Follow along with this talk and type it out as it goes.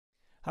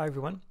Hi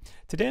everyone.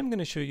 Today I'm going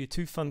to show you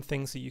two fun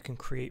things that you can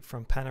create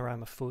from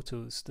panorama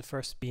photos. The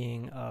first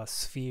being a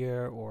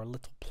sphere or a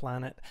little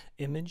planet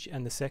image,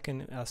 and the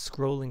second a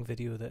scrolling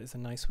video that is a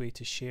nice way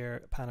to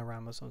share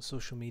panoramas on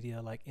social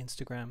media like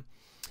Instagram.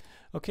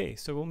 Okay,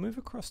 so we'll move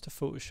across to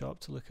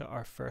Photoshop to look at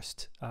our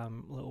first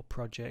little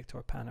project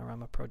or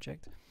panorama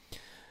project.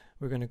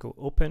 We're going to go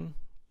open,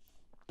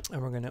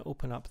 and we're going to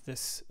open up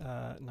this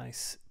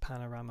nice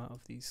panorama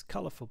of these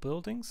colorful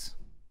buildings.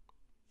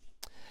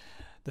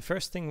 The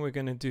first thing we're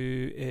going to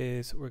do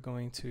is we're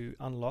going to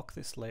unlock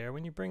this layer.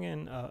 When you bring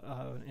in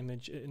an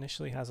image, it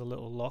initially has a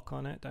little lock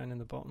on it down in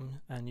the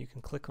bottom, and you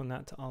can click on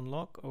that to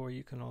unlock, or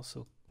you can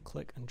also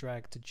click and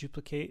drag to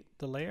duplicate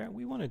the layer.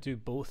 We want to do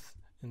both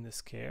in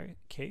this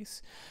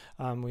case.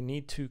 We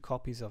need 2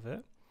 copies of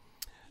it.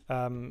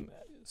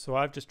 So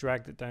I've just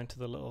dragged it down to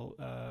the little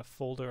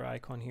folder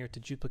icon here to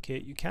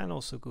duplicate. You can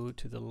also go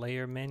to the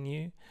layer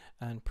menu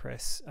and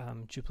press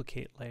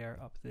duplicate layer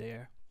up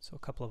there. So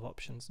a couple of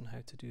options on how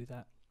to do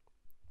that.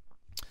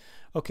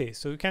 Okay,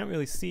 so we can't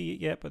really see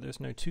it yet, but there's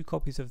now 2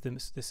 copies of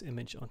this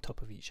image on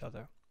top of each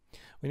other.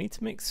 We need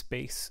to make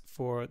space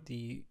for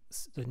the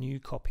new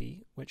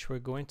copy, which we're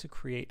going to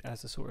create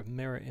as a sort of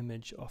mirror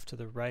image off to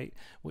the right,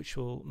 which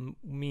will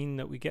mean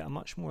that we get a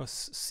much more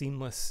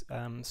seamless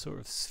sort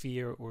of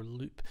sphere or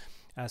loop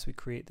as we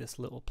create this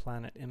little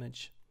planet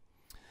image.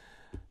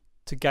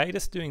 To guide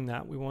us doing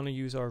that, we want to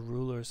use our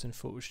rulers in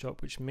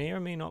Photoshop, which may or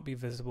may not be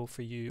visible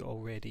for you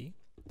already.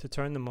 To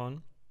turn them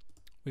on,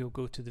 we will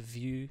go to the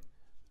View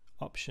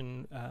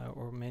option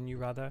or menu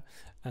rather,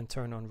 and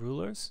turn on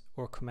rulers,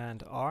 or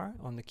Command R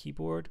on the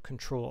keyboard,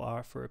 Control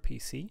R for a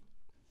PC.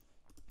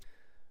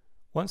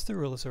 Once the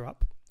rulers are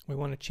up, we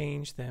want to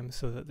change them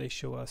so that they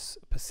show us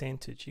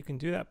percentage. You can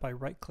do that by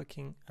right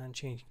clicking and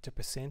changing to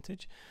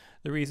percentage.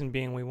 The reason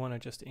being we want to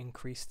just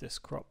increase this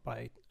crop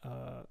by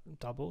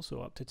double, so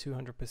up to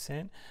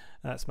 200%.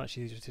 That's much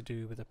easier to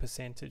do with a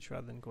percentage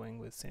rather than going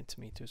with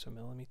centimeters or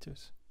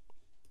millimeters.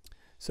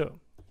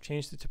 So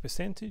change it to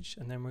percentage,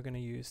 and then we're going to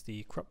use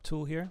the crop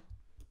tool here.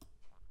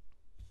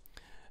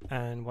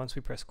 And once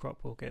we press crop,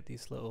 we'll get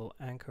these little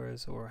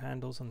anchors or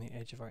handles on the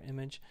edge of our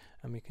image,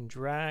 and we can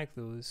drag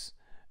those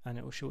and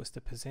it will show us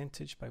the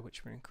percentage by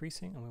which we're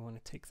increasing, and we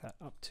want to take that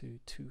up to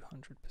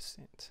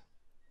 200%.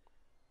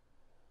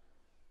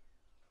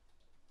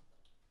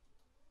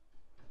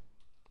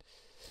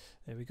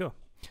 There we go.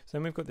 So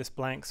then we've got this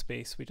blank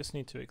space. We just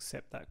need to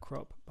accept that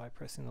crop by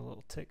pressing the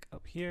little tick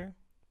up here.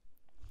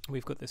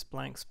 We've got this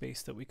blank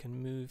space that we can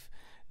move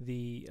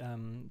the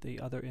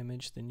other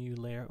image, the new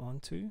layer,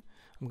 onto.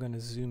 I'm going to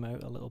zoom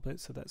out a little bit,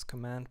 so that's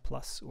Command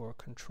plus or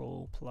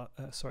Control plus,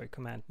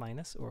 Command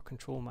minus or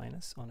Control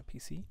minus on a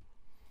PC.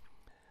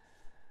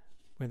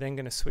 We're then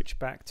going to switch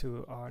back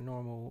to our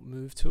normal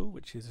move tool,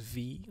 which is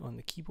V on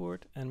the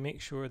keyboard, and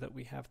make sure that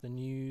we have the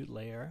new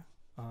layer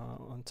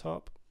on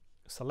top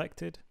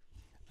selected,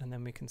 and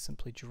then we can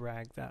simply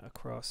drag that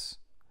across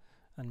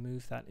and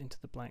move that into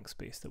the blank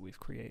space that we've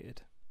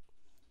created.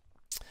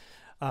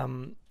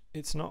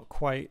 It's not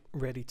quite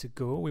ready to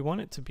go. We want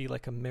it to be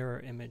like a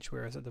mirror image,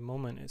 whereas at the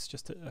moment it's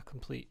just a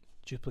complete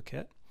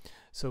duplicate.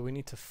 So we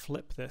need to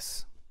flip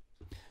this.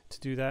 To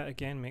do that,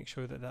 again, make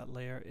sure that that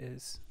layer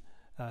is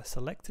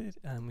selected,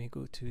 and we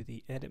go to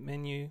the edit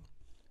menu,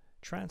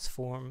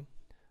 transform,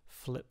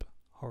 flip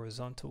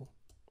horizontal,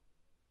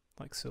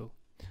 like so.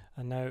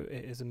 And now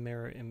it is a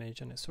mirror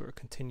image, and it sort of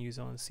continues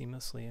on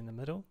seamlessly in the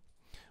middle.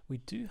 We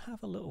do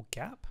have a little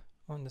gap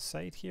on the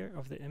side here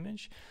of the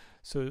image.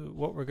 So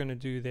what we're going to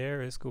do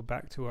there is go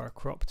back to our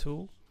crop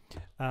tool,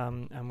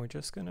 and we're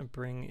just going to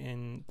bring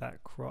in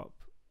that crop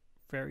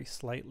very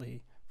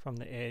slightly from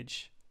the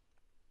edge.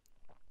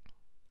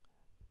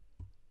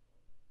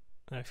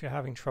 Now if you're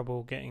having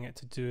trouble getting it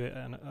to do it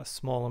in a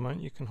small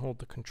amount, you can hold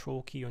the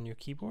Control key on your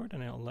keyboard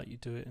and it'll let you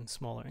do it in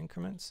smaller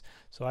increments.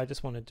 So I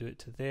just want to do it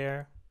to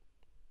there,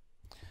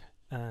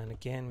 and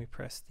again we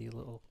press the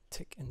little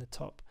tick in the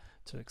top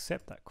to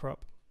accept that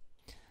crop.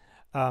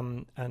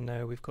 And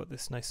now we've got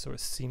this nice sort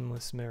of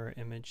seamless mirror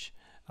image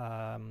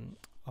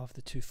of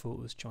the 2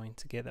 photos joined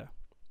together.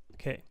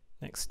 Okay,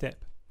 next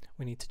step.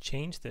 We need to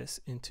change this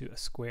into a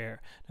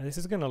square. Now this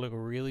is going to look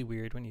really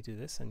weird when you do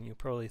this, and you'll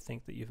probably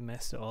think that you've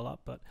messed it all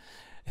up, but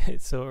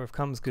it sort of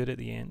comes good at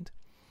the end.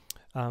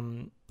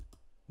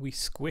 We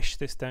squish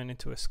this down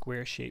into a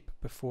square shape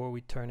before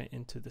we turn it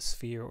into the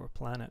sphere or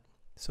planet.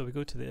 So we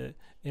go to the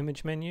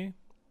image menu,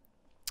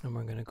 and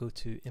we're going to go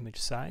to image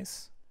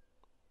size.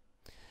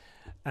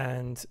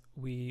 And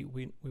we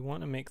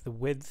want to make the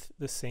width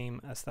the same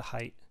as the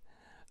height.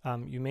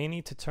 You may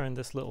need to turn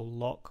this little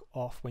lock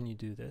off when you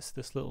do this.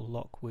 This little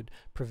lock would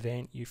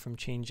prevent you from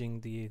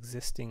changing the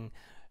existing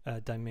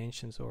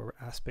dimensions or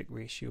aspect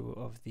ratio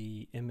of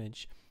the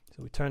image.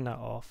 So we turn that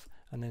off,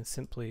 and then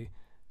simply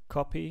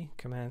copy,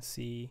 Command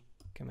C,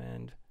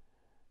 Command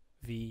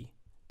V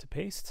to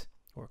paste,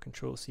 or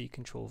Control C,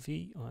 Control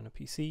V on a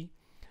PC.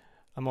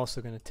 I'm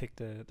also going to take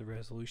the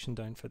resolution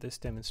down for this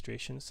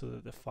demonstration so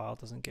that the file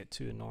doesn't get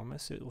too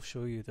enormous. It will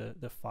show you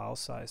the file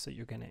size that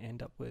you're going to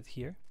end up with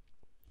here.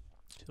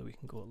 So we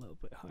can go a little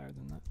bit higher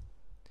than that.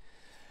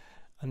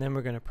 And then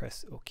we're going to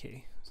press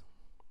OK.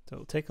 So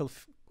it'll take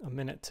a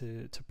minute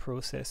to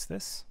process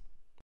this.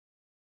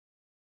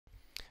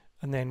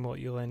 And then what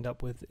you'll end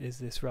up with is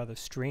this rather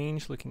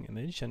strange looking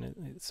image, and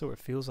it sort of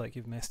feels like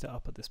you've messed it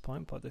up at this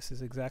point, but this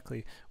is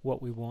exactly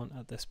what we want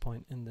at this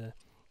point in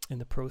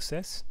the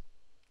process.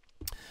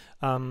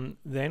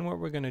 Then what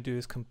we're going to do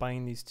is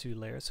combine these two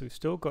layers. So we've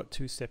still got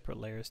two separate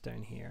layers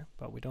down here,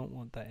 but we don't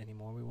want that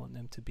anymore. We want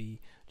them to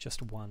be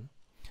just one.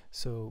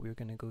 So we're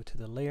going to go to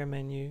the layer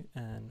menu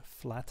and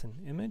flatten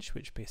image,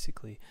 which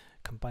basically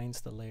combines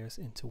the layers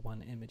into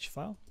one image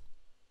file,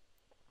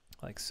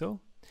 like so.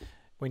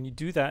 When you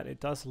do that, it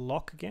does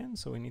lock again,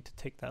 so we need to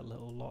take that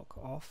little lock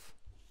off.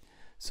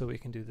 So we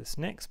can do this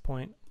next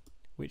point,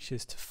 which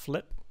is to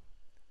flip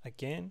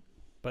again,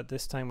 but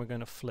this time we're going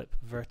to flip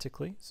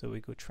vertically. So we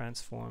go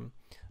transform,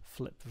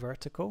 flip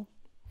vertical.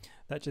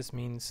 That just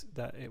means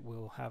that it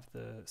will have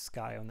the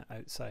sky on the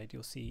outside.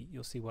 You'll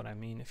see what I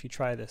mean. If you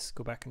try this,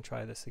 go back and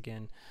try this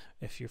again.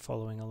 If you're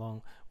following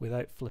along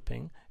without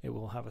flipping, it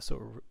will have a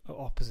sort of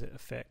opposite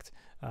effect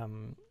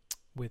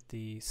with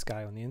the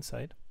sky on the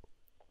inside.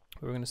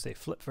 We're going to say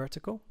flip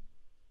vertical.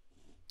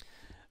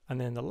 And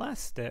then the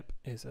last step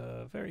is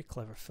a very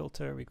clever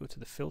filter. We go to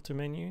the filter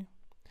menu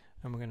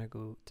and we're going to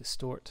go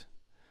distort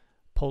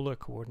polar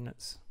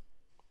coordinates.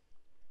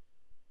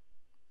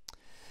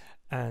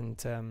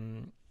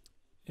 And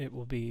it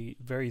will be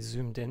very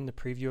zoomed in, the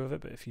preview of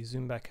it, but if you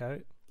zoom back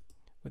out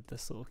with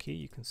this little key,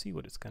 you can see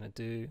what it's going to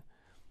do.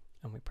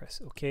 And we press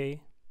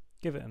OK,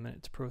 give it a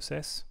minute to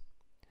process,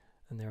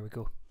 and there we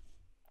go.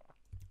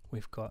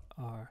 We've got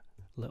our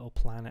little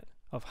planet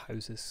of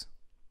houses.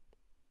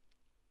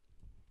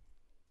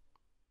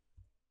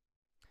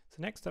 So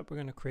next up, we're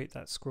going to create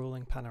that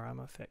scrolling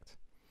panorama effect.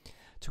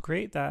 To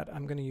create that,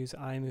 I'm going to use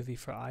iMovie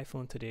for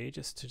iPhone today,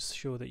 just to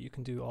show that you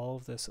can do all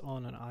of this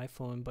on an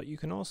iPhone, but you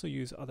can also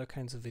use other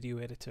kinds of video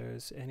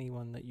editors.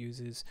 Anyone that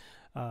uses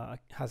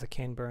has a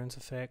Ken Burns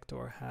effect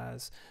or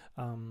has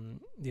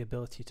the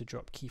ability to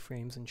drop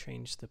keyframes and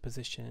change the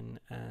position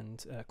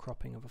and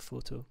cropping of a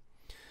photo.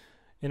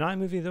 In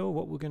iMovie though,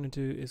 what we're going to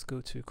do is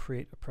go to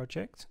create a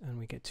project, and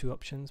we get two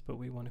options, but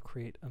we want to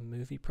create a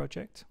movie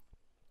project.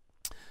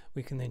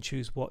 We can then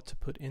choose what to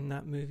put in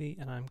that movie,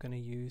 and I'm going to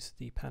use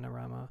the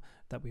panorama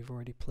that we've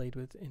already played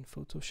with in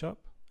Photoshop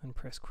and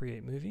press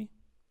create movie.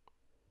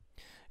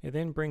 It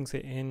then brings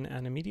it in,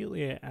 and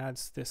immediately it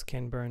adds this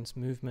Ken Burns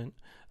movement.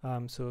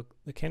 So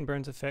the Ken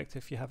Burns effect,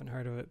 if you haven't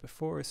heard of it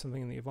before, is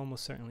something that you've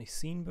almost certainly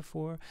seen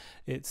before.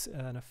 It's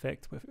an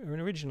effect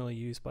originally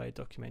used by a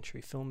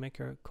documentary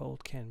filmmaker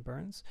called Ken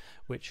Burns,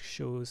 which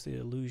shows the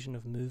illusion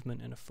of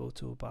movement in a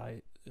photo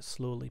by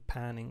slowly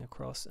panning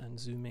across and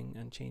zooming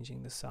and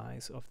changing the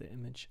size of the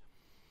image.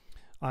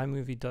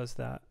 iMovie does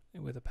that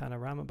with a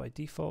panorama by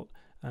default,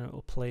 and it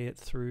will play it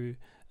through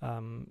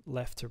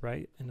left to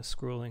right in a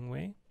scrolling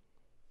way.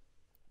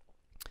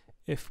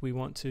 If we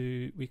want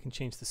to, we can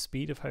change the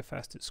speed of how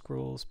fast it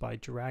scrolls by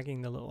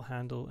dragging the little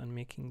handle and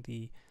making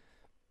the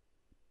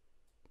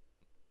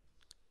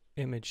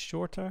image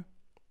shorter.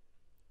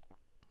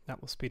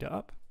 That will speed it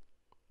up.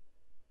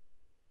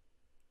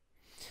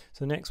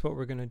 So next what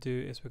we're going to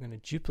do is we're going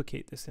to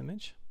duplicate this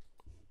image.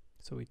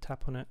 So we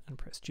tap on it and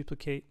press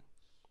duplicate.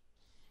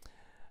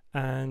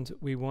 And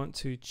we want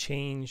to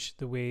change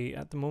the way,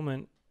 at the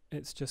moment,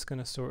 it's just going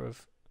to sort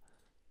of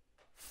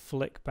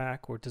flick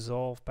back or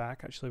dissolve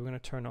back. Actually, we're going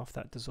to turn off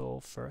that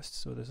dissolve first.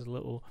 So there's a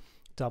little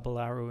double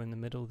arrow in the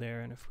middle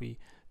there, and if we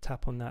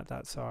tap on that,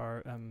 that's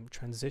our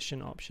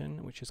transition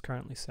option, which is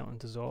currently set on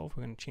dissolve.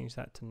 We're going to change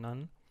that to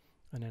none,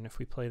 and then if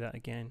we play that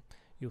again,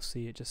 you'll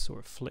see it just sort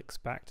of flicks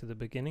back to the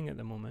beginning at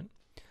the moment.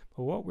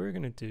 But what we're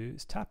going to do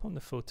is tap on the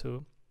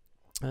photo,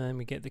 and then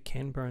we get the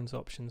Ken Burns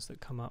options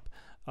that come up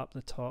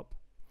the top,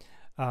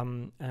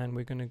 and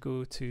we're going to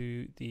go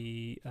to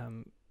the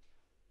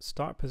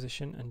start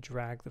position and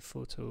drag the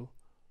photo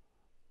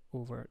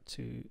over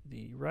to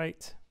the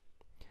right,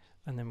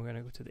 and then we're going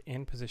to go to the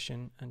end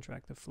position and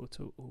drag the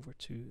photo over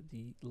to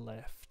the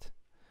left.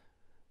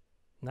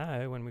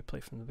 Now when we play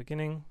from the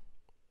beginning,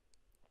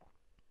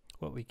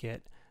 what we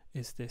get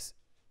is this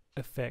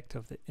effect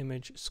of the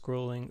image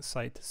scrolling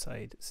side to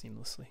side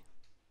seamlessly.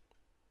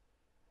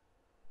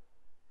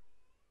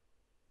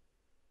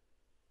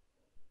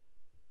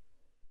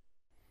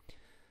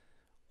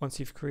 Once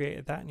you've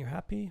created that and you're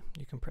happy,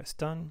 you can press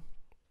done,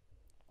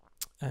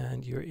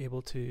 and you're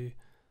able to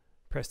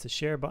press the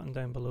share button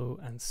down below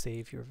and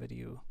save your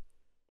video.